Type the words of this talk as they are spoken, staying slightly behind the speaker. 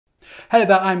Hello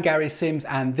there, I'm Gary Sims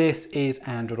and this is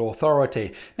Android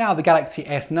Authority. Now the Galaxy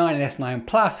S9 and S9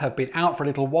 Plus have been out for a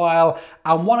little while,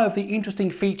 and one of the interesting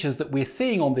features that we're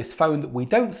seeing on this phone that we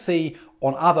don't see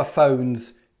on other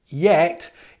phones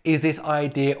yet is this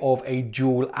idea of a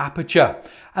dual aperture.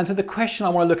 And so the question I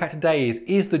want to look at today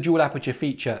is the dual aperture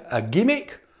feature a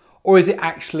gimmick or is it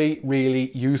actually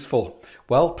really useful?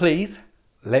 Well, please,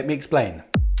 let me explain.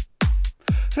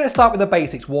 So let's start with the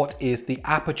basics. What is the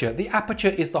aperture? The aperture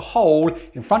is the hole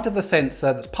in front of the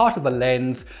sensor that's part of the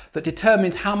lens that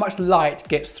determines how much light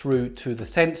gets through to the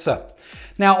sensor.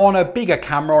 Now on a bigger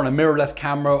camera, on a mirrorless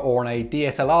camera or on a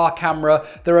DSLR camera,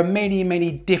 there are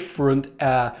many different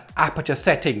aperture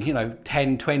settings,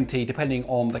 10, 20, depending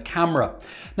on the camera.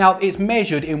 Now it's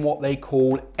measured in what they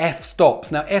call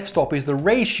f-stops. Now f-stop is the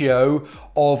ratio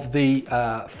of the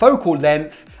focal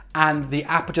length and the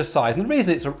aperture size. And the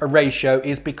reason it's a ratio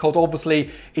is because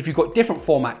obviously if you've got different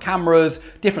format cameras,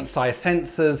 different size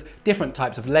sensors, different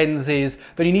types of lenses,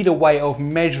 then you need a way of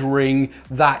measuring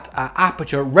that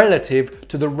aperture relative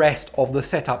to the rest of the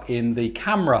setup in the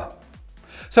camera.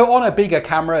 So on a bigger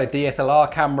camera, a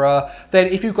DSLR camera, then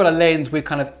if you've got a lens with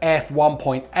kind of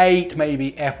f1.8,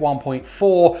 maybe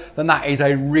f1.4, then that is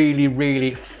a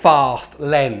really fast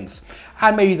lens.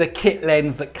 And maybe the kit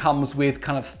lens that comes with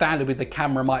kind of standard with the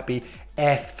camera might be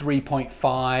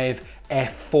f3.5,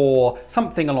 f4,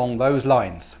 something along those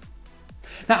lines.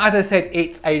 Now, as I said,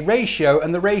 it's a ratio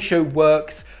and the ratio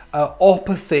works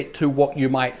opposite to what you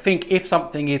might think. If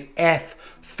something is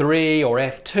f3 or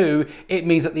f2, it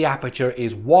means that the aperture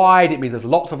is wide, it means there's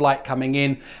lots of light coming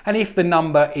in. And if the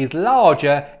number is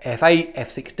larger, f8,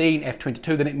 f16,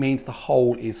 f22, then it means the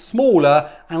hole is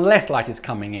smaller and less light is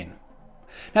coming in.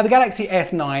 Now the Galaxy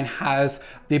S9 has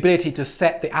the ability to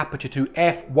set the aperture to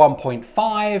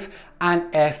f1.5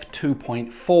 and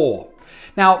f2.4.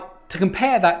 Now to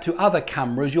compare that to other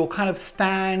cameras, your kind of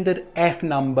standard f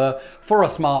number for a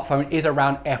smartphone is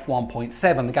around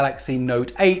f1.7. The Galaxy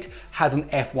Note 8 has an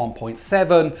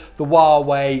f1.7, the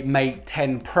Huawei Mate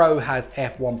 10 Pro has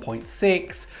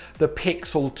f1.6, the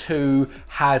Pixel 2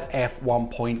 has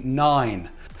f1.9.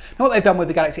 Now what they've done with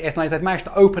the Galaxy S9 is they've managed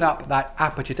to open up that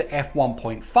aperture to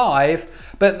f1.5,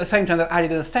 but at the same time they've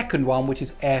added in a second one which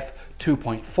is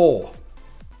f2.4.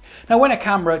 Now when a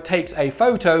camera takes a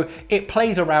photo, it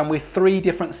plays around with three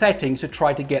different settings to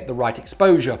try to get the right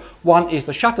exposure. One is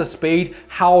the shutter speed,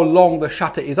 how long the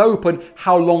shutter is open,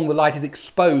 how long the light is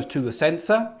exposed to the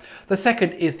sensor. The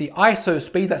second is the ISO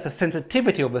speed, that's the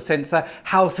sensitivity of the sensor,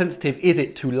 how sensitive is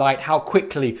it to light, how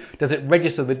quickly does it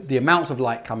register the amounts of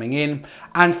light coming in.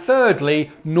 And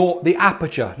thirdly, the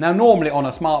aperture. Now normally on a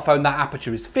smartphone that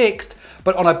aperture is fixed,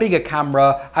 but on a bigger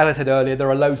camera, as I said earlier, there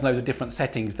are loads and loads of different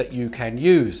settings that you can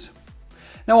use.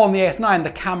 Now on the S9, the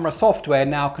camera software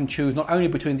now can choose not only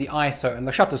between the ISO and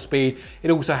the shutter speed, it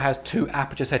also has two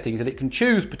aperture settings that it can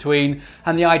choose between,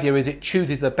 and the idea is it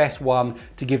chooses the best one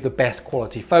to give the best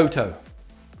quality photo.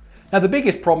 Now the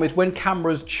biggest problem is when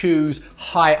cameras choose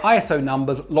high ISO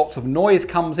numbers, lots of noise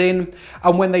comes in,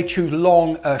 and when they choose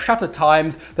long shutter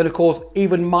times, then of course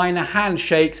even minor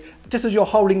handshakes, just as you're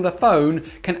holding the phone,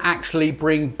 can actually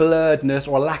bring blurredness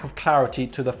or a lack of clarity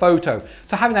to the photo.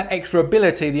 So having that extra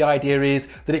ability, the idea is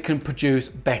that it can produce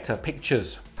better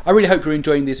pictures. I really hope you're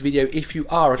enjoying this video. If you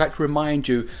are, I'd like to remind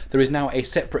you there is now a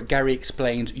separate Gary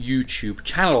Explains YouTube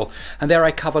channel, and there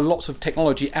I cover lots of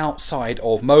technology outside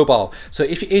of mobile. So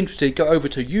if you're interested, go over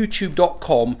to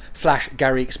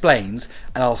youtube.com/Gary Explains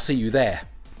and I'll see you there.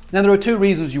 Now there are two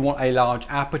reasons you want a large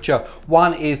aperture.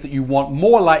 One is that you want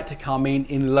more light to come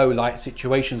in low light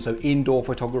situations, so indoor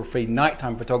photography,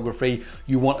 nighttime photography,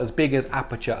 you want as big as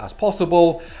aperture as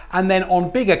possible. And then on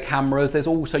bigger cameras, there's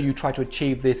also you try to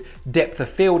achieve this depth of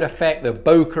field effect, the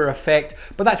bokeh effect,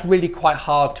 but that's really quite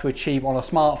hard to achieve on a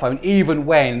smartphone, even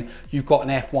when you've got an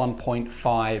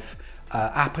f1.5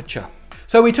 aperture.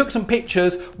 So we took some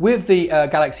pictures with the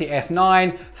Galaxy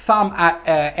S9, some at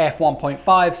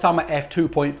f1.5, some at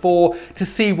f2.4, to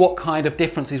see what kind of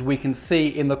differences we can see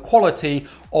in the quality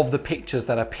of the pictures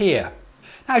that appear.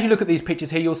 Now as you look at these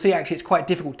pictures here, you'll see actually it's quite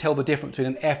difficult to tell the difference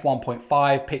between an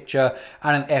f1.5 picture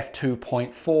and an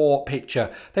f2.4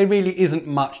 picture. There really isn't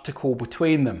much to call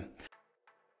between them.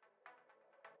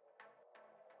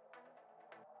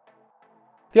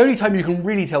 The only time you can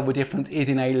really tell the difference is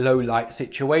in a low light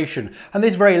situation. And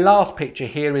this very last picture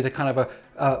here is a kind of a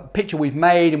picture we've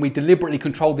made, and we deliberately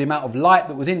controlled the amount of light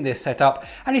that was in this setup.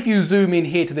 And if you zoom in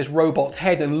here to this robot's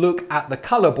head and look at the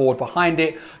color board behind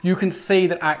it, you can see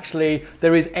that actually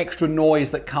there is extra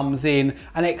noise that comes in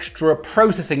and extra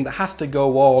processing that has to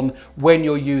go on when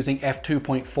you're using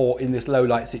f2.4 in this low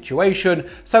light situation.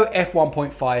 So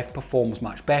f1.5 performs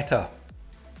much better.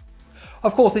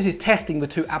 Of course, this is testing the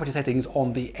two aperture settings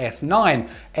on the S9,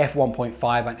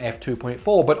 f1.5 and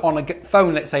f2.4, but on a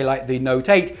phone, let's say like the Note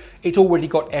 8, it's already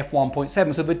got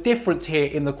f1.7, so the difference here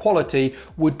in the quality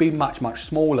would be much, much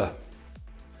smaller.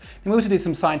 And we also did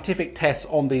some scientific tests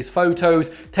on these photos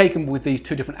taken with these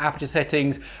two different aperture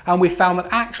settings, and we found that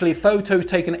actually photos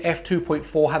taken at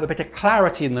f2.4 have a better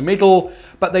clarity in the middle,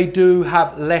 but they do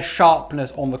have less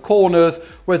sharpness on the corners,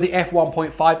 whereas the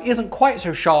f1.5 isn't quite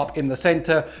so sharp in the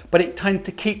center, but it tends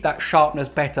to keep that sharpness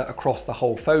better across the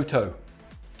whole photo.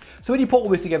 So when you put all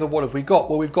this together, what have we got?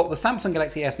 Well, we've got the Samsung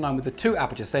Galaxy S9 with the two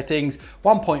aperture settings,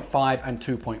 1.5 and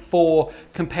 2.4,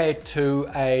 compared to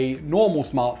a normal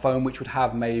smartphone, which would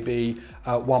have maybe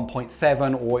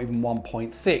 1.7 or even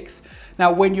 1.6.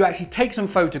 Now, when you actually take some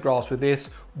photographs with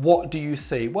this, what do you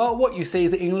see? Well, what you see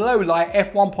is that in low light,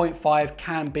 f1.5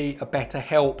 can be a better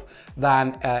help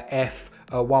than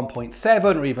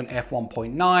f1.7 or even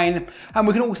f1.9, and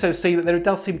we can also see that there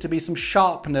does seem to be some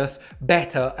sharpness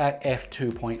better at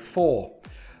f2.4.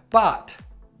 But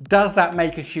does that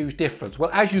make a huge difference? Well,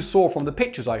 as you saw from the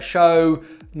pictures I show,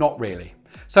 not really.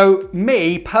 So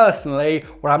me personally,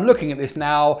 when I'm looking at this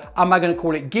now, am I going to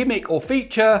call it gimmick or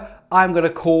feature? I'm going to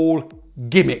call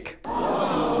gimmick.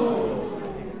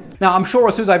 Now, I'm sure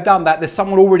as soon as I've done that, there's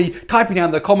someone already typing down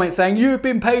in the comments saying, you've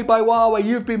been paid by Huawei,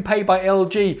 you've been paid by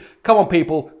LG. Come on,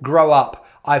 people, grow up.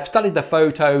 I've studied the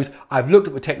photos, I've looked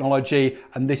at the technology,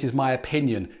 and this is my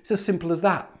opinion. It's as simple as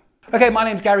that. Okay, my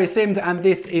name's Gary Sims, and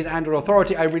this is Android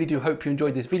Authority. I really do hope you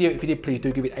enjoyed this video. If you did, please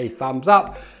do give it a thumbs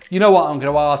up. You know what I'm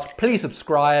going to ask. Please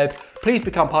subscribe. Please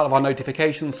become part of our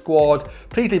notification squad.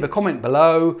 Please leave a comment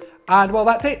below. And well,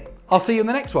 that's it. I'll see you in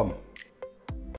the next one.